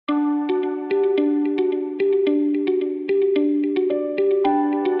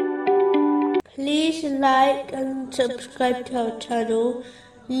like and subscribe to our channel.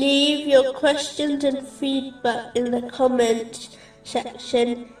 Leave your questions and feedback in the comments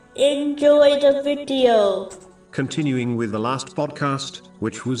section. Enjoy the video. Continuing with the last podcast,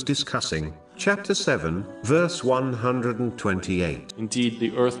 which was discussing chapter 7, verse 128. Indeed,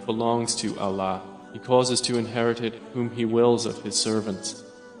 the earth belongs to Allah. He causes to inherit it whom He wills of His servants,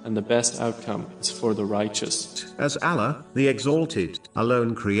 and the best outcome is for the righteous. As Allah, the Exalted,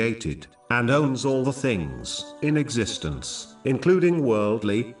 alone created and owns all the things in existence, including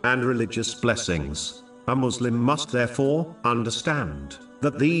worldly and religious blessings, a Muslim must therefore understand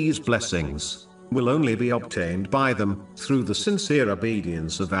that these blessings will only be obtained by them through the sincere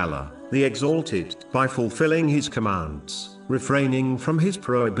obedience of Allah, the Exalted, by fulfilling His commands, refraining from His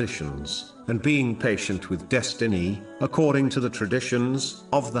prohibitions, and being patient with destiny, according to the traditions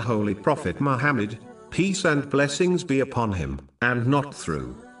of the Holy Prophet Muhammad, peace and blessings be upon him, and not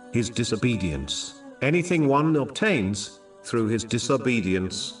through his disobedience. Anything one obtains through his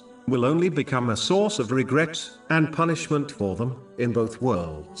disobedience will only become a source of regret and punishment for them in both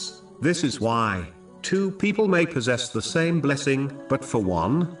worlds. This is why two people may possess the same blessing, but for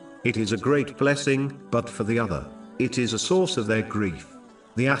one, it is a great blessing, but for the other, it is a source of their grief.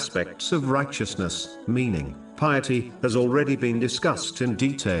 The aspects of righteousness, meaning piety, has already been discussed in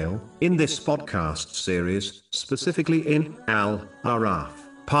detail in this podcast series, specifically in Al-Araf,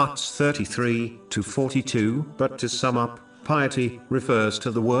 parts 33 to 42. But to sum up, piety refers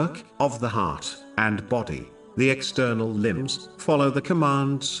to the work of the heart and body. The external limbs follow the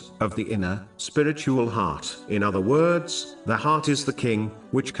commands of the inner, spiritual heart. In other words, the heart is the king,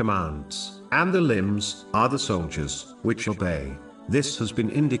 which commands, and the limbs are the soldiers, which obey. This has been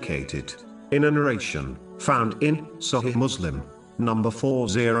indicated in a narration found in Sahih Muslim, number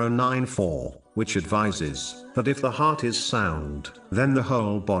 4094, which advises that if the heart is sound, then the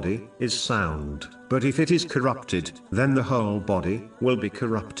whole body is sound, but if it is corrupted, then the whole body will be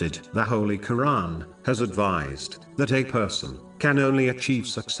corrupted. The Holy Quran has advised that a person can only achieve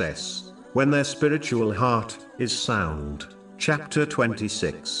success when their spiritual heart is sound. Chapter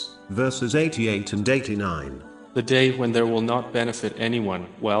 26, verses 88 and 89. The day when there will not benefit anyone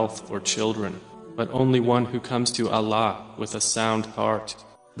wealth or children, but only one who comes to Allah with a sound heart.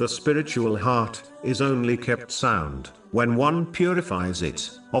 The spiritual heart is only kept sound when one purifies it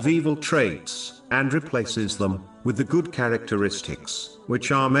of evil traits and replaces them with the good characteristics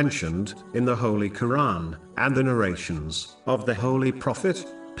which are mentioned in the Holy Quran and the narrations of the Holy Prophet,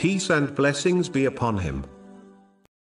 peace and blessings be upon him,